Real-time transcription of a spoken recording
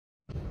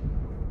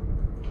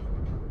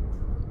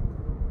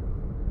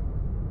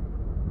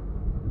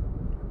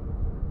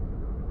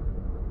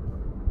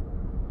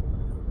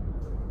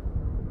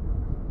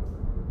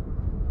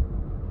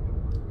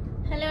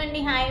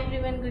Andy, hi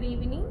everyone, good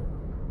evening.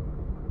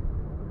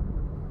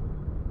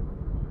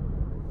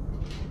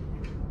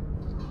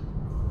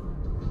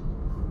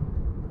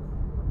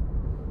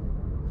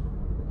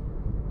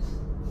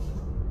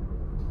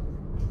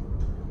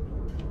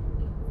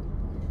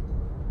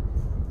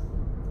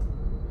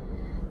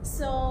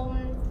 So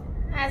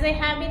as I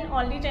have been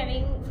already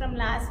telling from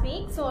last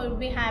week, so we'll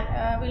be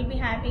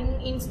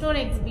having in-store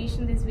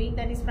exhibition this week,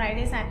 that is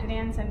Friday, Saturday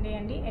and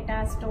Sunday at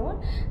our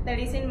store that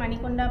is in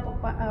Manikonda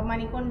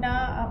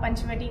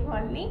Panchavati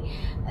colony.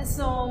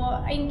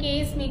 So in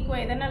case meeku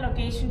edaina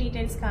location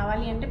details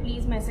kavali ante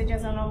please message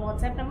us on our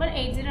WhatsApp number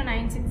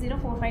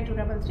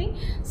 8096045233.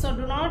 So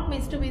do not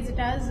miss to visit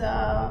us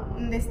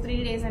in this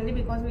 3 days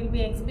because we will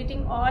be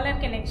exhibiting all our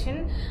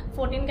collection.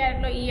 14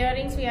 carat lo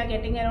earrings we are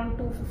getting around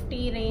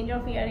 250 range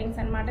of earrings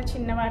anamata,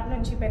 chinna vaati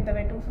nunchi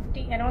peddave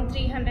 250 around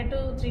 300 to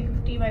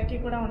 350 variki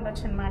kuda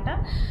undochu anamata.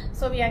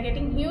 So we are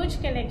getting huge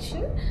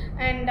collection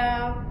and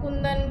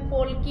kundan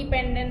polki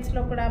pendants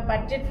lo kuda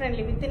budget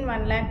friendly within 1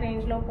 lakh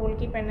range lo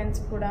polki pendants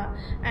kuda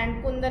and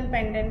kundan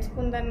pendants,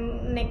 kundan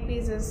neck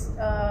pieces,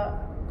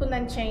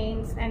 kundan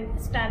chains and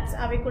studs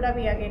avi kuda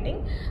we are getting.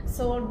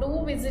 So do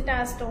visit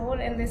our store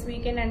in this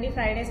weekend and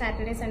Friday,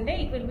 Saturday, Sunday.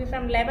 It will be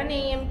from 11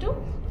 AM to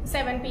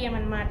 7 PM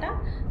anamata.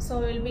 So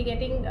we will be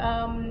getting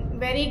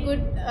very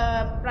good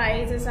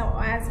prices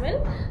as well.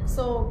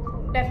 So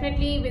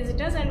definitely visit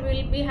us and we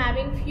will be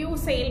having few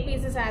sale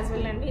pieces as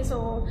well so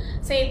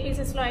sale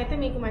pieces lo aithe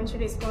meeku manchi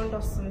discount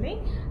vastundi.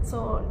 So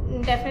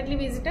definitely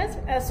visit us.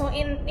 So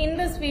in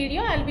this video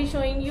I'll be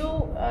showing you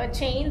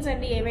chains and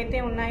evaithe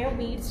unnayo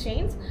beads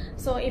chains.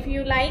 So if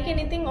you like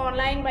anything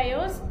online by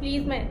yours,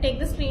 please take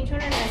the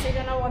screenshot and message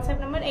on our WhatsApp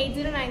number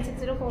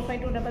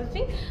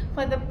 8096045233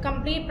 for the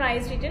complete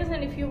price details,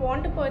 and if you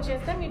want to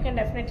purchase them you can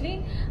definitely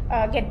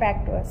get back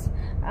to us.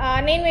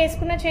 Nenu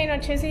veskunna chain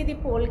vachesi idi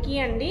polki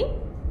andi.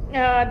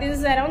 This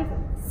is around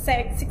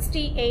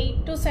 68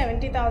 to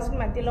 70,000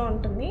 madhyalo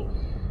untundi.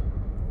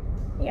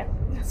 Yeah,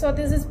 so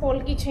this is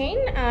polki chain.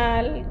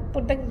 I'll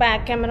put the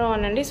back camera on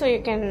andi so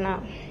you can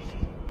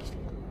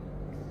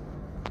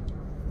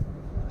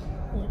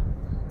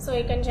so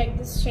you can check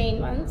this chain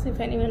once if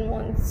anyone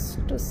wants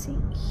to see.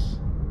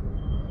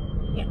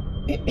 Yeah.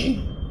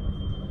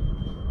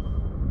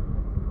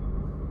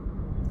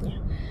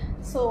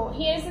 So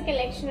here is the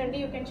collection and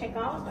you can check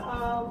out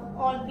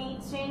all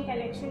beads chain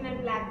collection and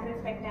black thread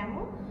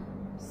petamo.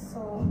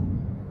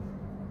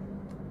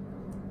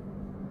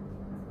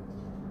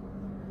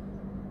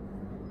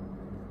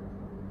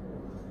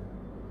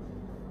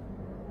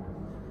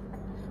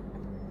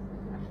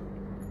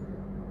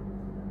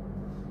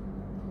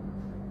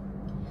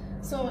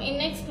 So in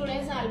next 2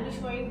 days I'll be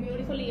showing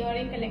beautiful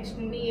earring collection.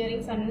 The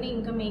earrings anni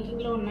inka making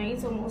lo unnai,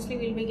 so mostly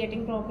we'll be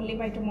getting properly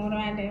by tomorrow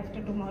and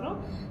after tomorrow.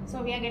 So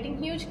we are getting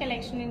huge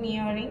collection in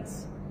earrings,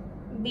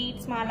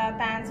 beads, mala,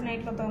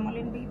 tanzanite lo,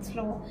 tourmaline beads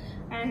lo,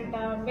 and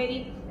very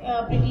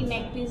pretty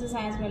neck pieces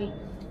as well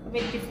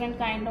with different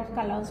kind of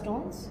color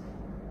stones.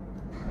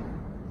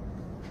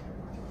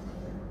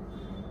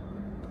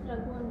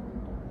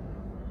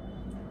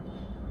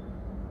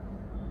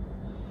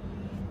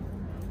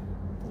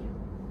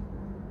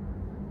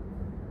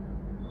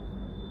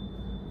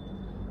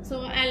 So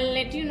I'll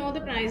let you know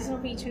the price of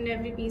each and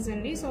every piece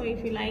only. So if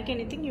you like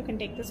anything you can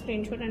take the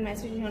screenshot and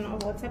message on our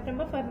WhatsApp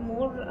number for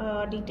more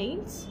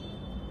details.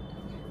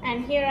 And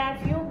here are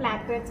few black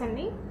threads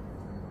only.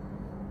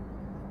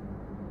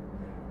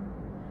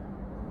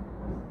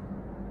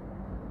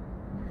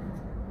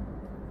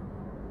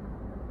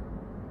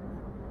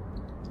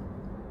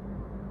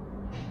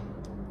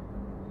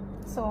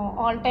 So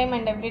all time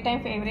and every time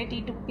favorite ee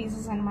 2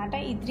 pieces anamata,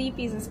 ee 3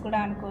 pieces kuda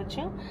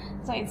anukochu.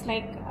 So it's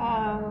like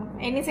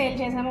any sale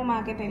chesamo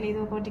maake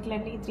teliyadu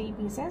particularly 3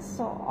 pieces.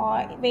 So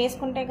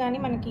veskunte gaani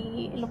manaki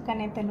look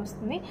anedi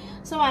telustundi.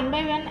 So one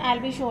by one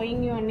I'll be showing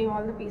you only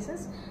all the pieces.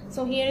 So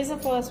here is the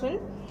first one.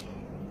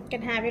 You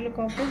can have a look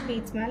of this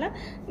beads mala.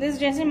 This is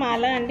just a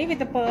mala andi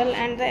with the pearl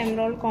and the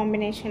emerald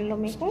combination lo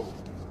meeku.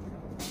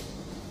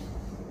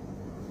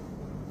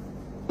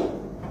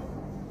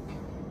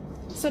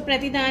 So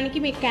ప్రతి దానికి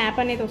మీకు cap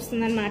అనేది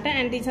వస్తుంది అనమాట.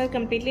 And these are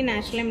completely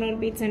natural emerald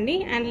beads అండి.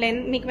 And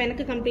length మీకు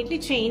వెనక completely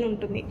chain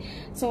ఉంటుంది.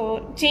 సో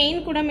చైన్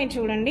కూడా మీరు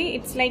చూడండి,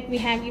 it's like we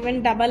have even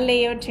double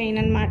layered chain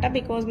అనమాట.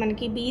 బికాజ్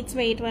మనకి బీడ్స్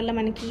వెయిట్ వల్ల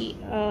మనకి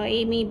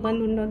ఏమీ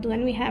ఇబ్బంది ఉండొద్దు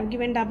అని we have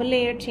given double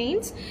layered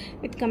chains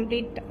with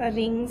complete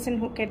rings and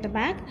hook at the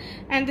back.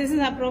 And this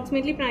is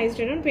approximately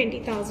priced around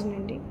 20,000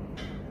 అండి.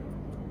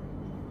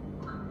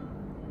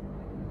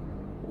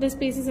 This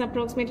piece is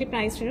approximately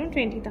priced around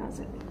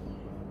 20,000.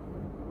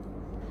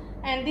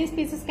 And these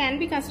pieces can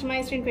be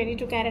customized in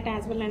 22 carat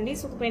as well andi.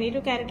 So 22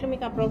 carat lo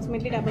meeku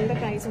approximately double the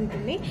price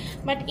untundi,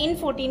 but in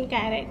 14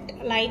 carat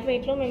light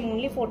weight lo mem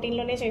only 14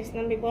 lone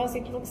chestunam because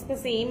it looks the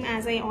same.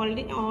 As I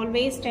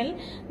always tell,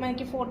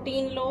 manaki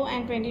 14 lo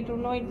and 22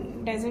 lo it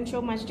doesn't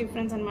show much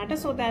difference anamata.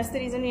 So that's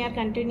the reason we are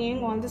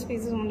continuing all these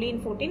pieces only in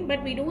 14,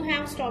 but we do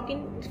have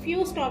few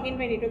stock in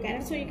 22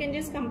 carat, so you can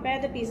just compare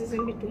the pieces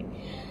in between.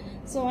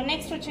 So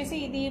next vachesi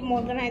idi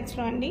morganites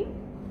lo andi.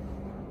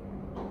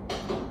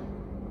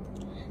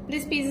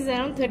 This piece is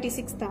around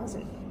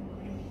 36,000.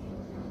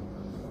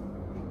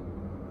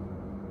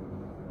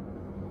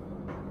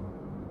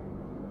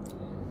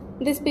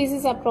 This piece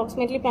is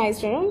approximately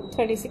priced around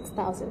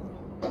 36,000.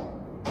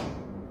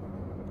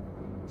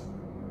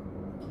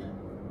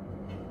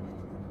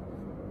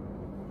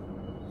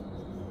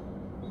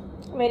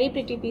 Very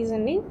pretty piece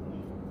only.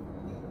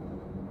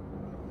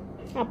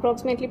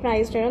 Approximately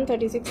priced around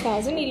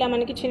 36,000. ఇలా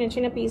మనకి చిన్న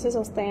చిన్న pieces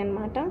వస్తాయి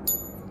అన్నమాట.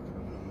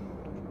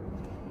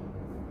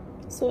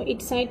 So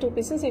each side 2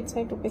 pieces, each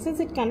side 2 pieces.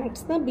 It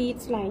connects the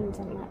beads lines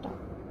అన్నమాట.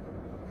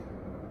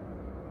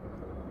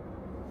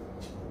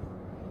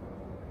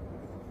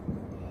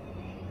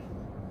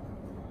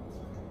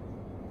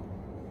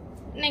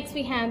 Next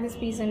we have this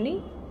piece only.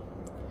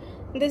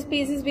 This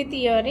piece is with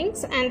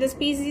earrings and this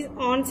piece is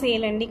on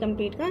sale and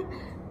complete ga.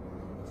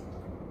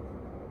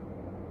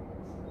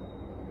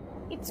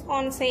 It's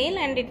on sale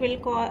and it will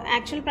cost,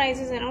 actual price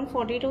is around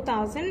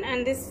 42,000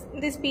 and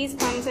this piece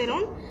comes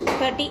around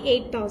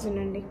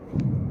 38,000 andi.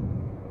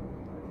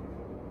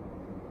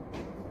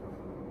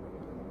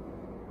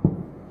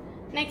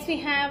 Next we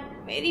have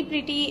very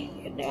pretty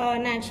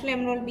natural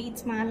emerald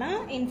beads mala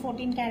in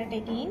 14 karat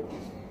again,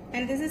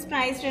 and this is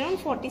priced around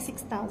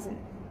 46,000.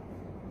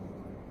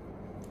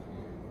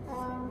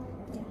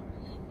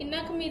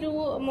 ఇందాక మీరు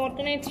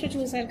మోర్గనైట్స్లో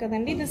చూసారు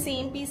కదండి, the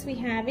same piece we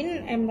have in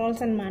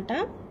emeralds అన్నమాట.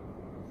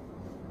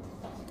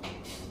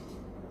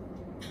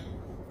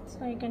 So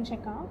you can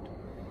check out.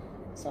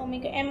 So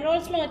మీకు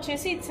ఎమరాల్డ్స్లో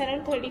వచ్చేసి it's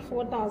around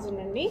 34,000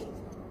 అండి.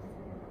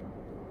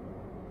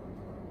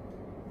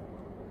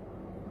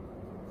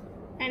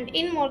 And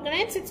in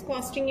morganites it's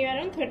costing you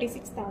around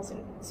 36,000.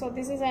 So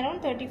this is around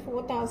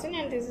 34,000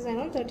 and this is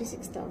around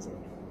 36,000.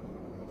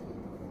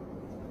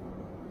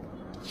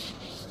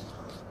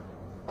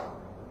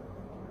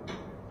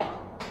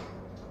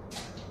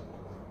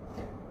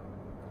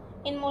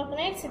 In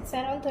morganites it's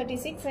around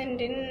 36 and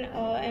in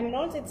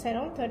emeralds it's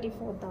around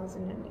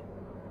 34,000 అండి.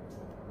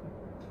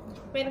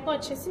 వెనక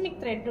వచ్చేసి మీకు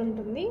thread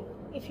ఉంటుంది.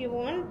 If you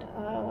want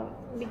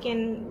we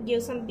can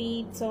give some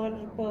beads or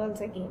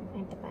pearls again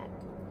at the back.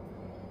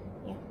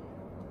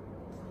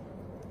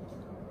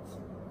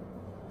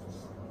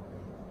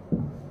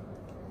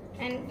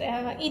 And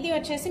ఇది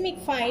వచ్చేసి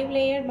మీకు 5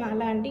 layer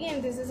మాల అండి, and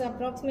this is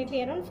approximately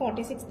around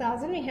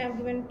 46,000. We have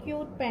given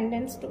cute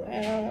pendants to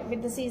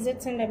with the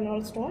seizets and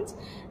emerald stones,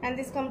 and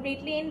this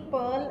completely in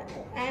pearl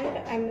and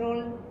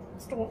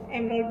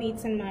emerald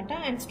beads అన్నమాట.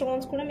 And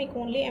stones కూడా మీకు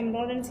only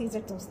emerald and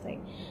seizets వస్తాయి,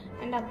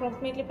 and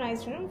approximately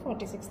priced around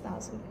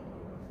 46,000.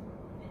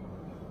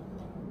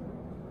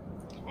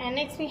 And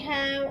next we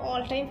have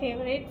all time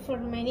favorite for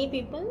many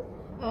people.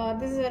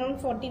 This is around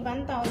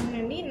 41,000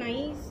 అండి.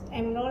 Nice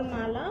emerald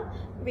Mala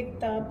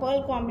with pearl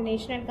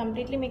combination and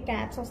completely మీకు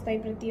caps వస్తాయి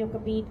ప్రతి ఒక్క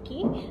బీట్కి.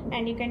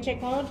 And you can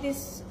check out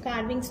this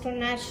carving stone,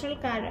 natural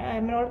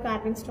emerald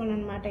carving stone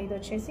అనమాట. ఇది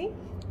వచ్చేసి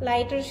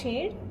lighter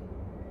shade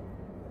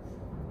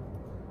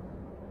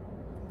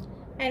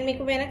and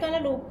మీకు వెనకాల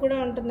లూప్ కూడా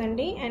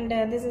ఉంటుందండి. And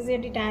this is a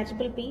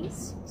detachable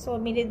piece, so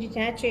మీరు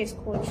డిటాచ్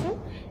చేసుకోవచ్చు.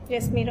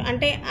 జస్ట్ మీరు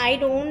అంటే I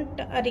don't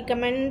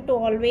recommend to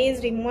always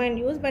remove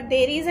and use, but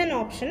there is an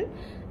option.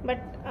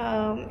 But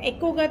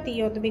ఎక్కువగా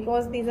తీయొద్దు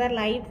because these are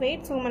light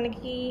weight. So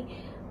మనకి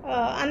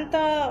అంత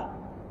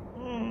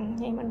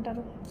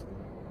ఏమంటారు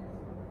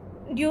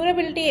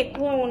డ్యూరబిలిటీ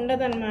ఎక్కువ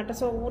ఉండదు అనమాట.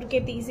 సో ఊరికే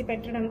తీసి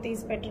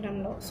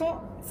పెట్టడంలో so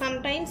some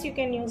times you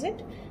can use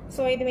it.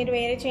 So ఇది మీరు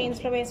వేరే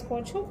చైన్స్లో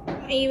వేసుకోవచ్చు,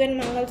 ఈవెన్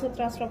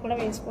మంగళసూత్రాస్లో కూడా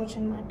వేసుకోవచ్చు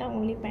అనమాట,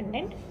 only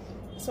pendant.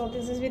 So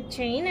this is with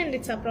chain and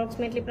it's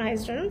approximately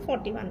priced around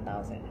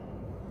 41,000.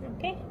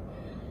 Okay,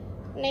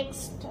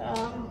 next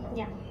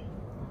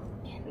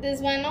this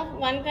is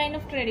one kind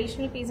of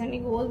traditional piece and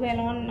it goes well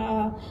on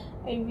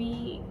ఇవి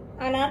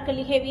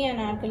Anarkali, heavy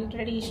Anarkali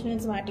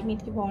traditionals వాటి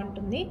మీదకి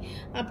బాగుంటుంది.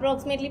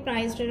 అప్రాక్సిమేట్లీ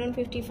ప్రైస్డ్ అరౌండ్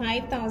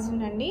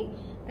 55,000 అండి.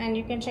 And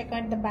you can check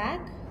out the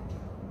back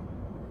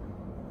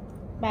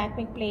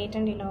మీకు plate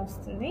and ఇలా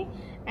వస్తుంది.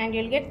 And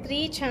you'll get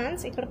 3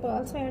 chance. ఇక్కడ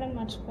pearls వేయడం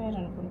మర్చిపోయారు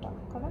అనుకుంటాం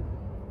కదా.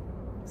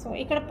 సో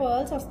ఇక్కడ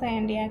పర్ల్స్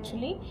వస్తాయండి.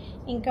 యాక్చువల్లీ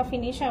ఇంకా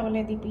ఫినిష్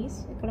అవ్వలేదు ఈ పీస్,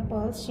 ఇక్కడ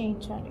పర్ల్స్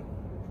చేయించాలి.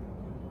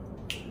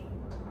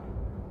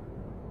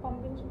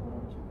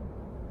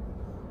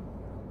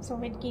 సో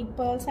వీటికి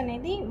పర్ల్స్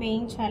అనేది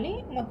వేయించాలి.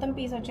 మొత్తం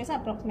పీస్ వచ్చేసి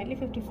అప్రాక్సిమేట్లీ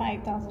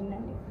 55,000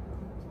 అండి.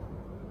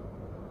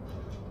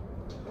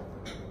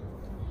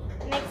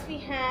 Next we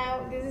have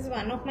this is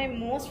one of my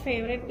most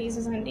favourite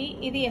pieces అండి.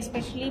 ఇది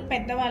ఎస్పెషలీ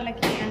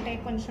పెద్దవాళ్ళకి అంటే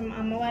కొంచెం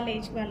అమ్మ వాళ్ళ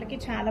ఏజ్ వాళ్ళకి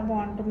చాలా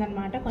బాగుంటుంది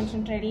అనమాట.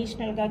 కొంచెం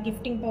ట్రెడిషనల్గా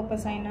గిఫ్టింగ్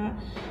పర్పస్ అయినా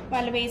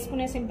వాళ్ళు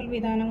వేసుకునే సింపుల్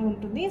విధానం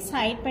ఉంటుంది.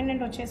 సైడ్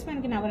పెండెంట్ వచ్చేసి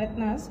మనకి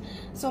నవరత్నాస్.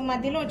 సో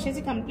మధ్యలో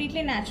వచ్చేసి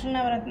కంప్లీట్లీ న్యాచురల్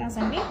నవరత్నాస్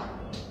అండి.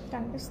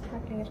 కనిపిస్తుందా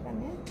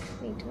క్లియర్గానే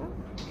నీట్గా?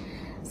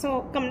 సో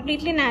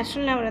కంప్లీట్లీ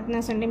న్యాచురల్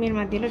నవరత్నాస్ అండి మీరు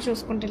మధ్యలో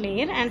చూసుకుంటే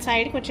లేయర్. అండ్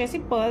సైడ్కి వచ్చేసి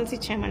పర్ల్స్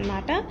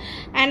ఇచ్చామన్నమాట.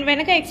 అండ్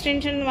వెనక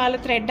ఎక్స్టెన్షన్ వాళ్ళు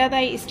థ్రెడ్ అది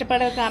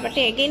ఇష్టపడదు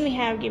కాబట్టి again we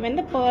have given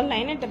the pearl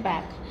line at the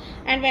back.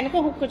 And వెనక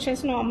హుక్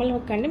వచ్చేసి నార్మల్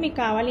హుక్ అండి. మీకు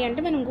కావాలి అంటే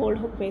మనం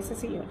గోల్డ్ హుక్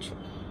వేసేసి ఇవ్వచ్చు.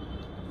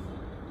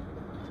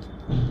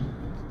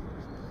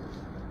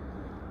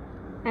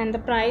 And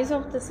the price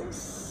of this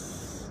is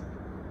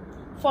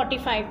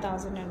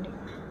 45,000 అండి.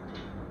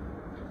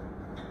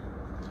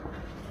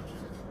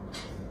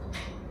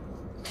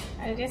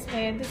 I'll just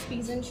wear this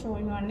piece and show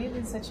you only.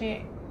 This is such a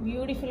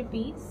beautiful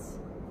piece.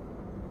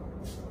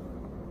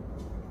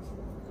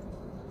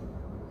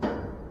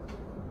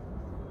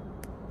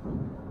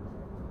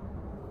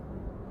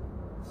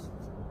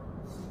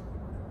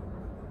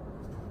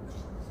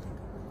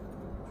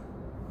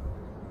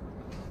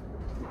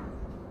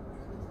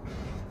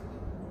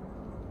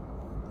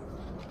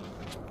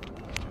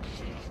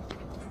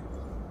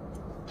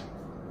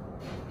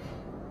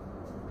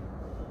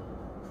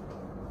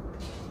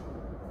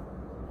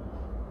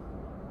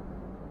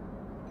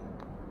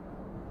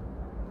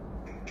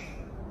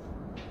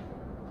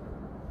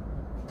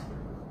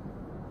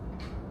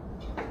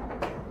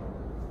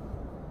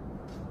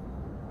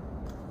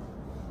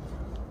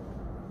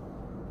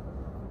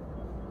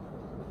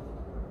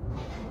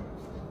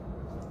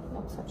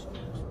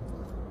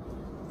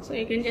 So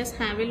you can just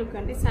have a look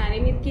at the saree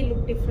meedki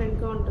look different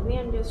ga untundi.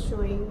 I'm just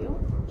showing you.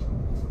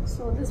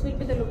 So this will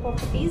be the look of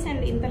the piece and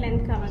in the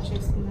length cover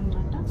chestundi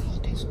annamata.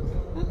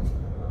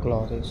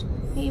 Cloth is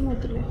em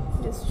odule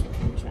just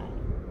try.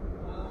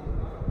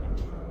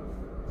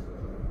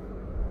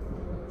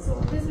 So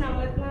this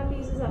Navaratna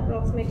piece is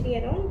approximately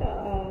around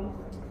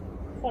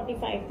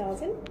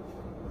 45,000.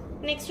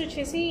 Next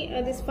vachesi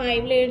this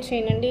 5 layered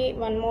chain andi,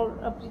 one more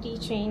pretty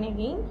chain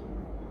again.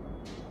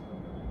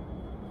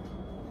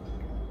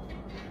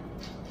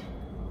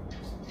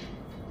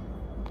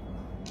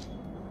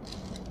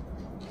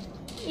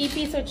 ఈ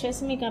piece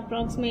వచ్చేసి మీకు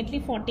approximately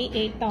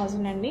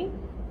 48,000 అండి.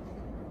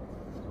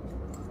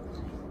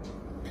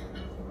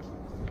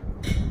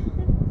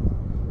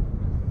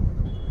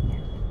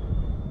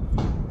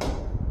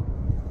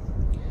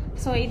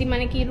 So ఇది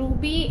మనకి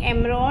ruby,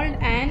 emerald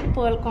and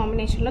pearl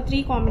కాంబినేషన్లో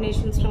 3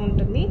 కాంబినేషన్స్లో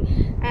ఉంటుంది.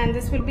 And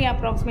this will be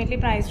approximately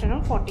priced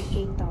around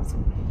 48,000.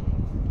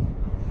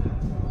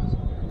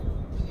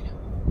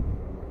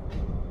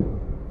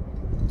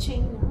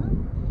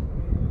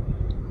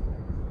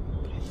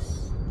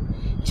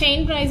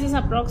 Chain price is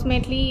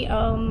approximately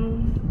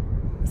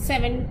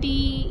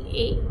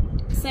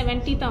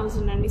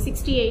 70,000 and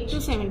 68 to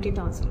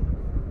 70,000.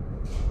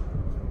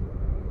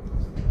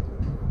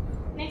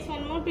 Next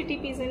one more pretty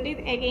piece and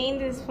again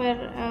this is for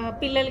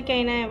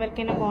pillalkaina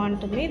evarkaina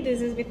baguntundi. This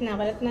is with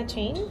Navaratna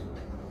chain.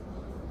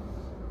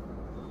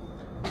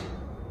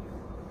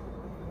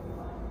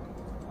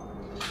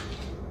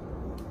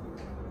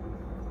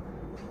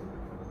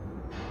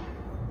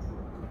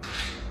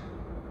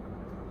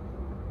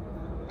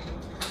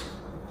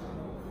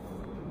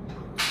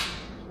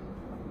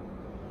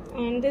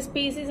 And this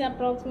piece is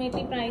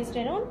approximately priced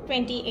around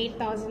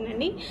 28,000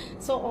 andi.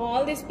 So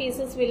all these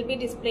pieces will be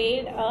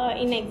displayed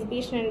in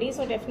exhibition andi.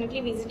 So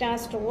definitely visit our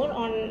store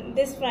on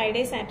this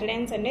Friday, Saturday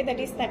and Sunday, that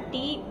is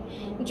 30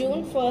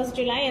 June, 1st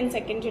July and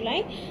 2nd July.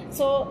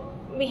 So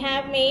we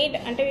have made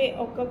అంటే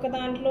ఒక్కొక్క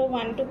దాంట్లో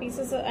 1-2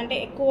 pieces అంటే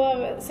ఎక్కువ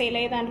sale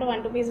అయ్యే దాంట్లో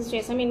 1-2 pieces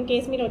చేసాం. In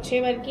case మీరు వచ్చే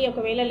వరకు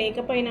ఒకవేళ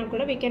లేకపోయినా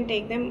కూడా we can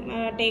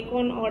take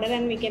own order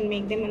and we can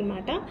make them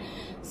అనమాట.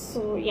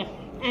 So yeah,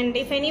 and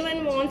if anyone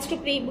wants to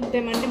pre-book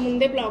them అంటే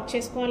ముందే బ్లాక్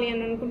చేసుకోవాలి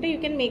అని అనుకుంటే you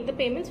can make the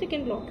payments, we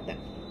can block them.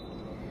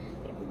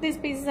 This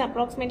piece is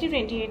approximately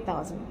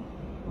 28,000.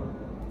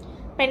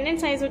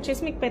 Pendant size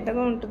వచ్చేసి మీకు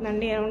పెద్దగా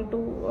ఉంటుందండి, అరౌండ్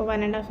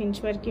 1.5 inch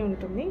వరకు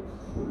ఉంటుంది.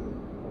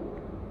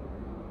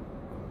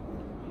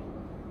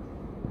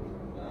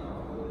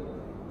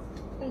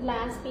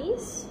 Last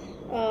piece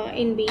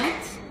in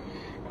beads.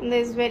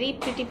 This very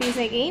pretty piece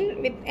again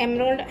with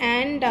emerald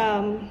and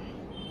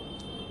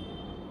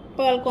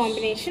pearl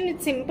combination.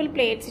 It's simple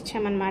plates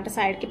ఇచ్చామన్నమాట,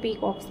 side కి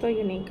peacocks తో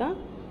unique గా,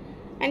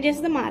 and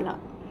just the Mala.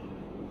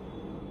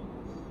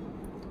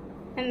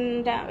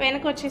 And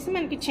వెనక వచ్చేసి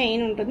మనకి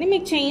చైన్ ఉంటుంది.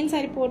 మీకు చైన్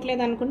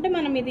సరిపోవట్లేదు అనుకుంటే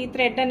మనం ఇది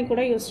థ్రెడ్ అని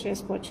కూడా యూస్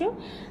చేసుకోవచ్చు.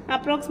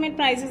 Approximate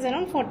price is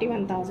around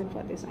 41,000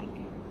 for this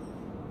అండి.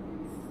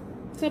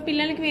 సో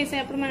పిల్లలకి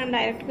వేసేటప్పుడు మనం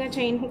డైరెక్ట్గా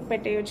చైన్ హుక్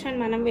పెట్టేయచ్చు అండ్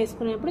మనం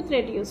వేసుకునేప్పుడు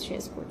థ్రెడ్ యూస్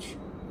చేసుకోవచ్చు.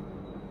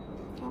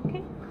 ఓకే,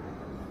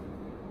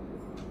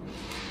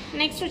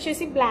 నెక్స్ట్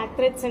వచ్చేసి బ్లాక్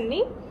థ్రెడ్స్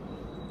అండి.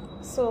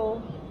 So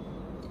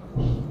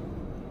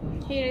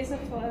here is the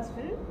first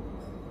one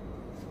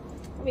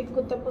with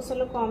గుత్త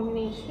పూసల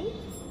combination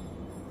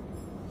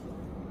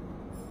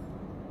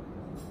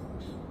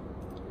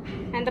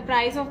and the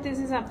price of this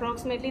is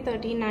approximately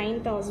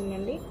 39,000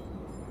 అండి.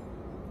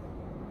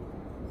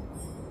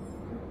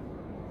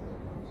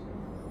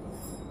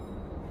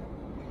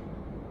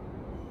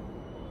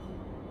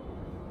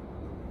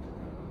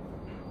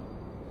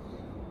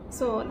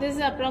 So this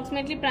is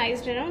approximately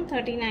priced around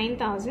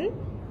 39,000.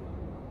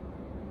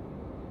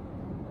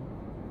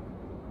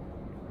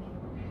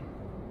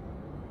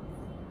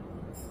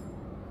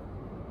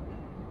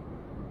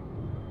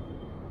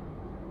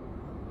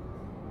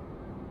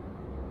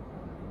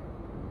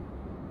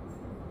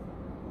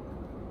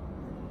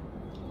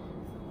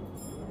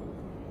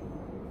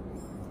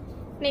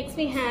 Next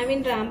we have in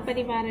Ram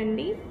Parivar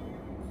andi.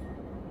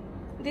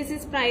 This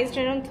is priced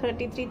around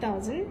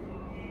 33,000.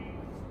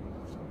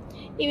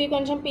 ఇవి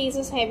కొంచెం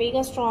pieces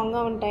హెవీగా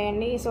స్ట్రాంగ్గా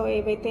ఉంటాయండి. So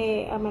ఏవైతే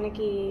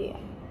మనకి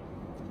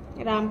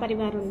రామ్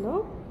పరివార్ ఉందో.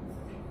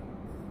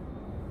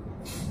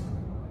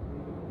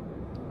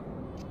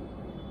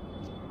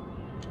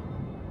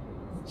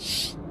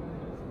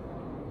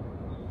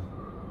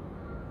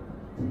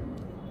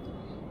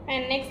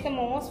 And next, the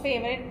most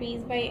favorite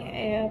piece by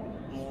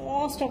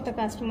most of the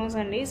customers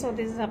only. So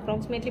this is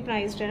approximately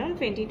priced around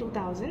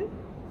 22,000.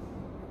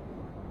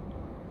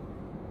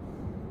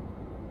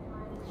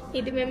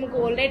 ఇది మేము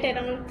గోల్డ్ రేట్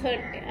అరౌండ్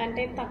 30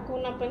 అంటే తక్కువ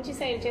ఉన్నప్పటి నుంచి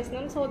సేల్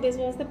చేస్తున్నాం. So this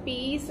was the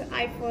peace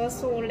I first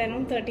sold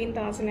around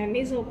 13,000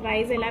 అండి. So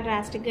price ఎలా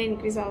డ్రాస్టిక్గా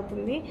increase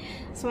అవుతుంది.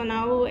 So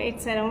now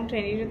it's around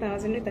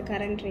 22,000 with the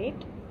current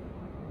rate.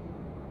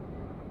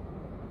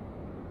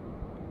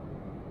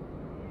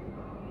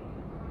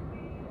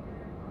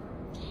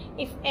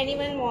 If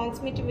anyone wants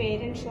me to wear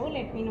and show,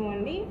 let me know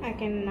only. I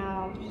can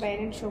wear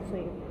and show for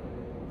you.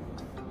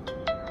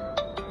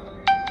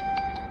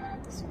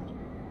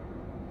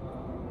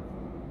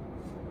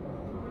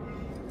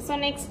 So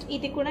next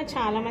ఇది కూడా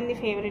చాలా మంది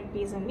favourite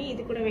piece అండి.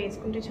 ఇది కూడా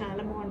వేసుకుంటే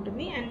చాలా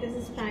బాగుంటుంది. And this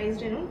is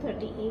priced around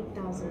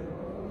 38,000.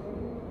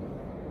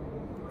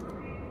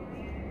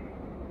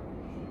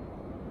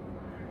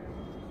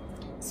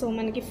 So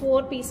మనకి 4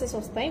 పీసెస్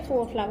వస్తాయి,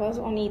 4 flowers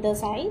on either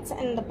sides,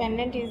 and the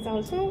pendant is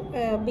also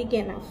big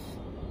enough.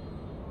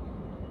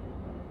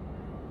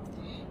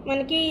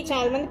 మనకి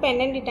చాలామంది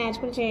పెండెంట్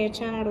డిటాచబుల్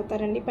చేయొచ్చా అని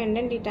అడుగుతారండి.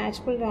 పెండెంట్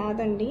డిటాచబుల్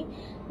రాదండి,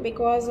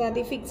 బికాజ్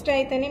అది ఫిక్స్డ్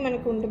అయితేనే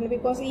మనకు ఉంటుంది.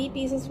 బికాజ్ ఈ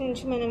పీసెస్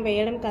నుంచి మనం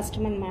వేయడం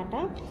కష్టం అనమాట.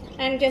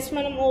 అండ్ జస్ట్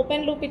మనం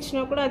ఓపెన్ లూప్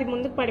ఇచ్చినా కూడా అది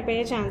ముందుకు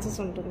పడిపోయే ఛాన్సెస్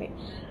ఉంటుంది.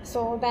 So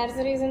that's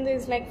the reason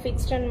this like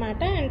fixed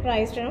అనమాట. And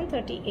priced around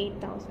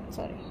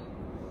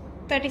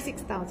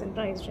 36,000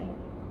 priced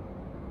around.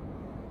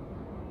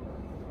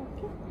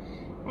 Okay,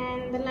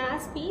 and the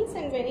last piece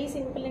and very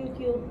simple and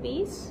cute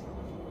piece.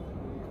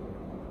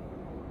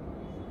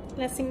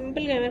 ఇలా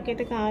సింపుల్గా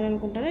ఎవరికైతే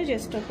కావాలనుకుంటారో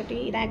జస్ట్ ఒకటి.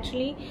 ఇది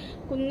యాక్చువల్లీ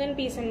కుందన్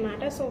పీస్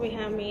అనమాట. So we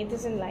have made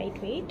this in light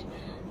weight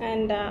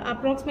and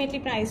approximately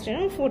priced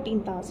around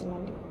 14,000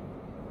 అండి.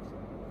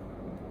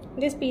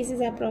 This piece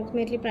is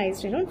approximately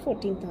priced around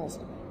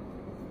 14,000.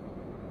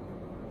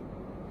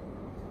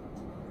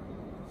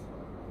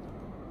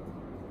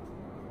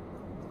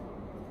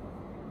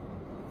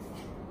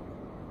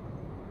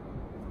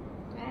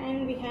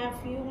 And we have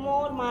few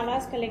more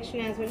malas collection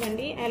as well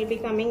అండి. I'll be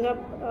coming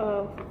up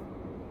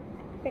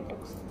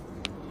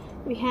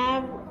we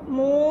have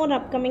more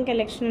upcoming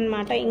collection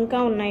అనమాట. ఇంకా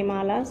ఉన్నాయి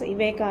మాలాస్,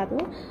 ఇవే కాదు.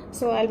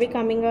 So I'll be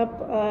coming up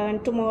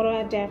tomorrow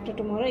and after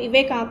tomorrow.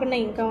 ఇవే కాకుండా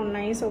ఇంకా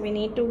ఉన్నాయి. So we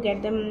need to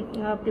get them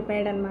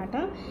prepared అనమాట.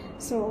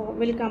 So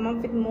will come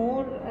up with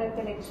more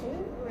collection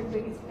will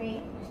display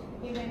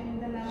even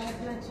the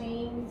Navratna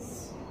chains.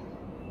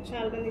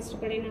 చాలా మంది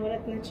ఇష్టపడే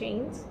నవరత్న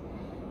chains.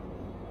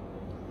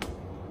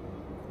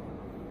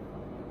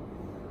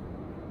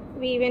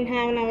 We even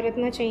have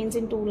navaratna chains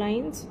in 2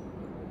 lines.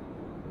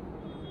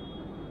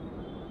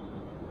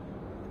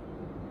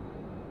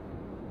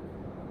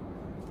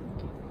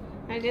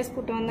 I'll just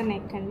put on the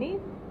neck andi.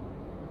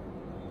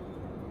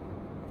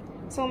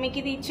 So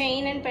meeki idi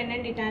chain and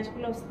pendant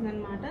detachable vastundi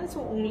anamata. So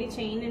only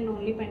chain and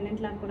only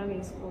pendant la kuda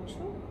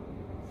vesukochu.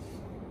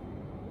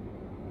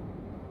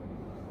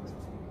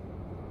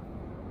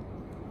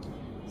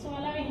 So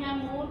ala we have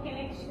more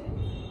collection.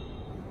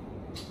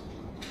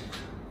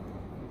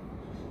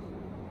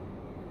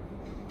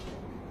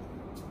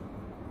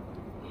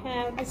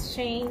 Have this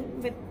chain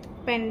with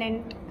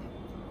pendant.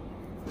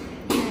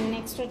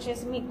 Next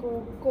వచ్చేసి మీకు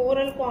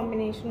coral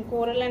combination,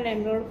 coral and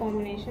emerald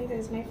combination. This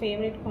is my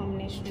favourite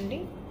combination అండి.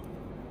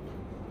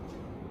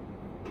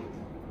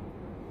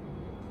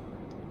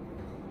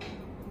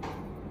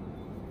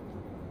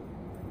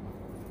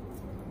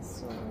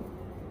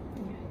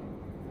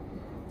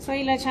 So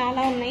ఇలా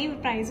చాలా ఉన్నాయి.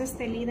 Prices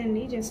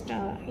తెలియదండి, just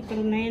ఇక్కడ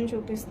ఉన్నాయని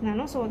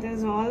చూపిస్తున్నాను. So this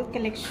is all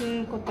collection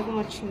కొత్తగా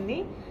వచ్చింది.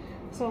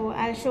 So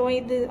I'll show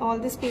you all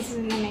these pieces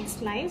in the next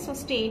live. So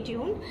stay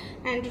tuned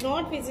and do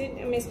not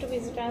miss to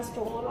visit our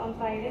store on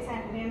Friday,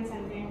 Saturday and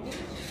Sunday.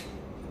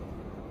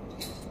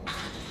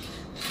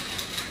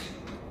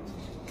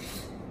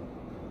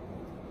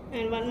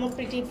 And one more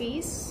pretty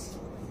piece,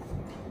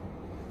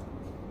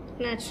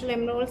 natural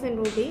emeralds and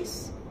rubies.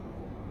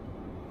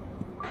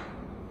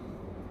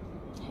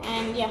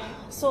 And yeah,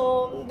 so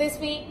this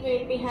week we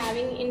will be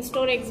having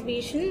in-store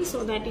exhibition. So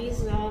that is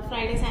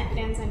Friday,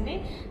 Saturday and Sunday.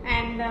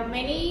 And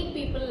many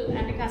people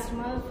and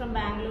customers from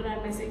Bangalore are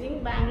messaging.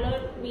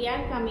 Bangalore, we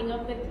are coming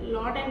up with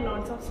lot and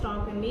lots of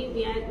stock only.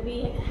 We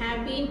have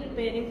been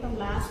preparing from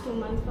last 2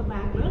 months for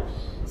Bangalore.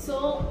 So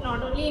not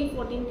only in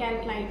 14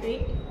 karat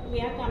lightweight, we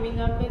are coming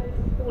up with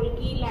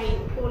polki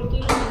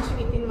launch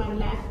within 1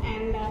 lakh.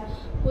 And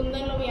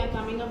Kundanlo we are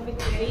coming up with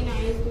very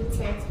nice good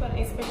sets for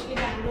especially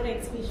Bangalore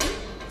exhibition.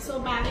 So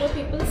Bangalore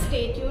people,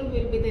 stay tuned.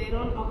 We'll be there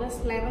on August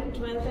 11th,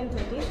 12th and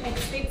 13th at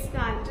Streets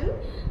Carlton.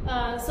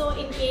 So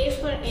in case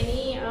for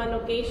any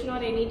location or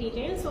any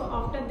details, so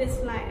after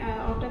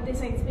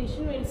this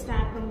exhibition we'll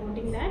start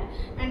promoting that,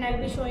 and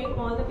I'll be showing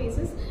all the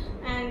pieces.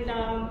 And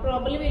and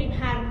probably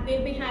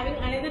we'll be having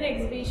another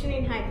exhibition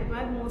in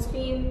Hyderabad,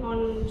 mostly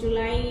on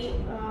July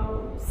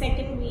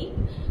 2nd week.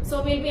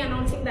 So we'll be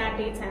announcing that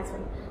dates as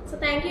well. So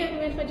thank you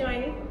everyone for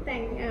joining.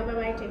 Bye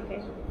bye. Take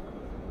care.